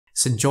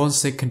St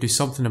Johnstone can do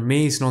something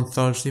amazing on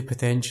Thursday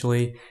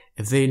potentially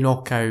if they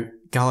knock out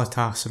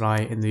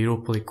Galatasaray in the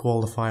Europa League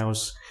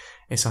qualifiers.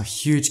 It's a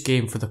huge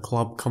game for the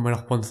club coming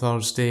up on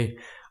Thursday,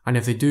 and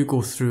if they do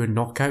go through and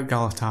knock out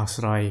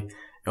Galatasaray,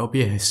 it'll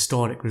be a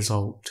historic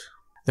result.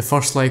 The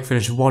first leg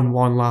finished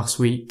 1-1 last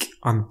week,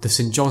 and the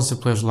St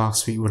Johnstone players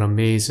last week were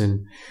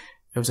amazing.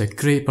 It was a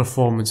great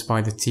performance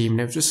by the team,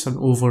 and it was just an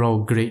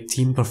overall great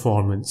team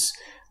performance.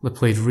 They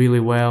played really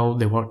well,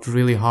 they worked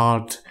really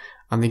hard,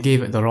 and they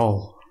gave it their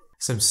all.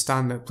 Some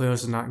standout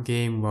players in that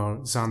game were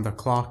Zander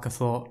Clark. I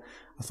thought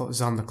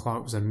Zander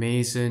Clark was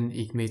amazing.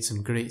 He made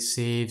some great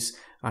saves,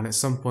 and at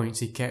some points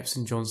he kept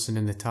St Johnstone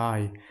in the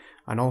tie.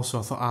 And also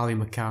I thought Ali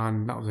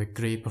McCann, that was a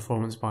great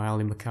performance by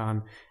Ali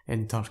McCann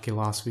in Turkey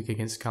last week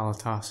against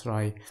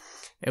Galatasaray.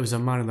 It was a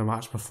man of the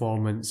match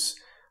performance,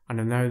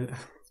 and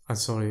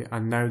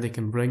now they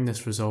can bring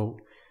this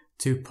result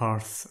to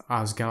Perth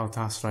as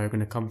Galatasaray are going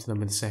to come to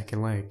them in the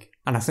second leg.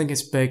 And I think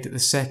it's big that the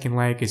second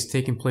leg is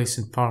taking place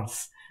in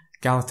Perth.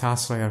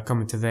 Galatasaray are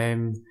coming to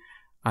them,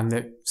 and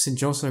that St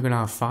Johnstone are going to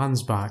have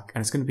fans back,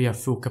 and it's going to be a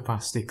full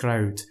capacity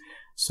crowd,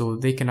 so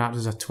they can act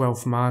as a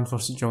 12th man for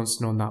St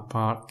Johnstone on that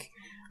park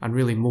and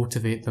really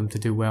motivate them to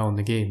do well in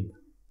the game.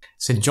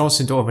 St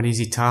Johnstone don't have an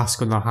easy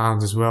task on their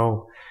hands as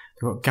well.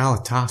 They've got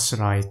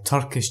Galatasaray,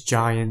 Turkish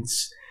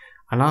giants,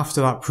 and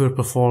after that poor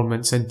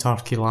performance in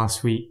Turkey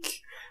last week,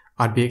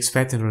 I'd be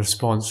expecting a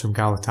response from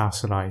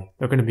Galatasaray.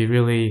 They're going to be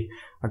really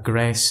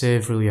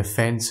aggressive, really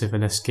offensive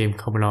in this game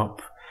coming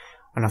up,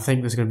 and I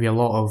think there's going to be a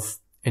lot of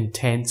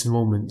intense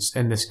moments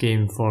in this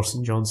game for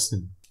St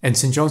Johnstone. In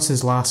St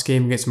Johnstone's last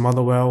game against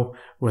Motherwell,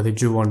 where they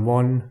drew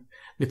 1-1,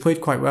 they played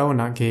quite well in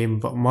that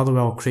game, but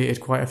Motherwell created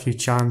quite a few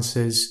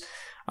chances,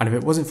 and if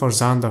it wasn't for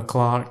Zander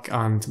Clark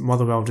and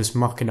Motherwell just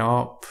mucking it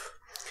up,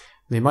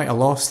 they might have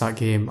lost that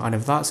game. And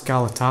if that's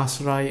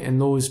Galatasaray in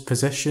those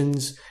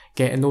positions,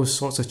 getting those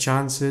sorts of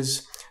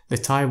chances, the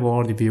tie will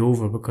already be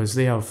over because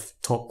they have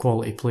top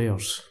quality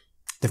players.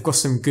 They've got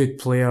some good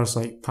players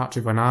like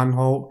Patrick Van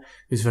Aanholt,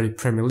 who's very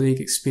Premier League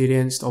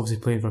experienced,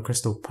 obviously playing for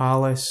Crystal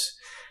Palace.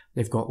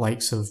 They've got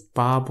likes of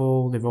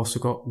Babel. They've also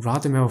got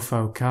Radamel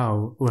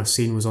Falcao, who I've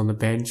seen was on the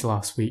bench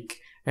last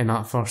week in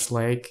that first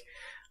leg.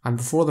 And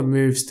before the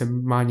moves to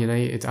Man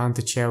United and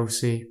to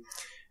Chelsea,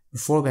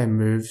 before them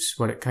moves,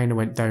 where it kind of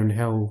went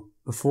downhill,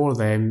 before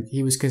them,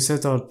 he was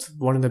considered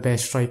one of the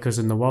best strikers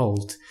in the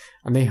world,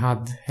 and they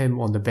had him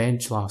on the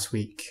bench last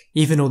week.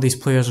 Even though these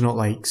players are not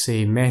like,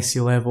 say,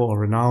 Messi level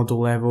or Ronaldo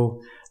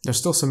level, there's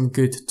still some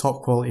good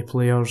top quality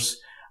players,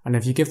 and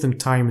if you give them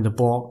time in the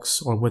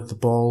box or with the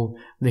ball,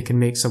 they can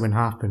make something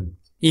happen.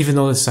 Even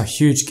though this is a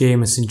huge game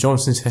in St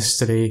Johnstone's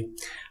history,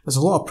 there's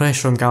a lot of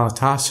pressure on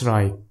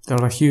Galatasaray.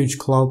 They're a huge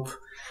club,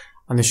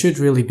 and they should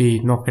really be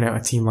knocking out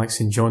a team like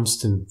St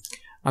Johnstone.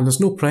 And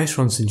there's no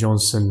pressure on St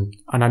Johnstone,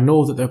 and I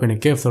know that they're going to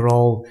give their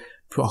all,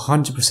 put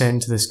 100%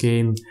 into this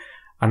game,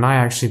 and I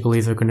actually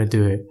believe they're going to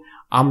do it.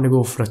 I'm going to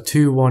go for a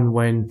 2-1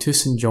 win to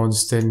St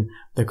Johnstone.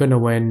 They're going to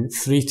win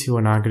 3-2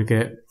 on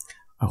aggregate.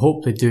 I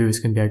hope they do. It's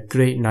going to be a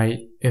great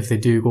night if they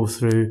do go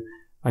through.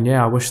 And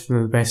yeah, I wish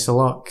them the best of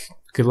luck.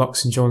 Good luck,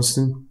 St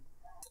Johnstone.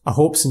 I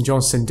hope St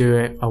Johnstone do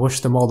it. I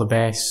wish them all the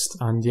best.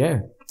 And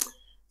yeah,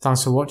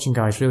 thanks for watching,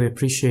 guys. Really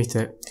appreciate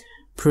it.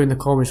 Put in the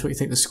comments what you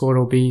think the score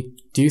will be.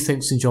 Do you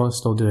think St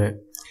Johnstone will do it?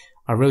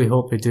 I really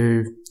hope they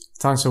do.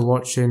 Thanks for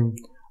watching.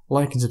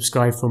 Like and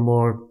subscribe for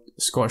more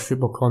Scottish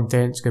football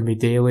content. It's going to be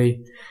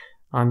daily.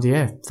 And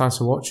yeah, thanks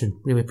for watching.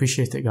 Really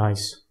appreciate it,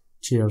 guys.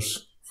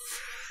 Cheers.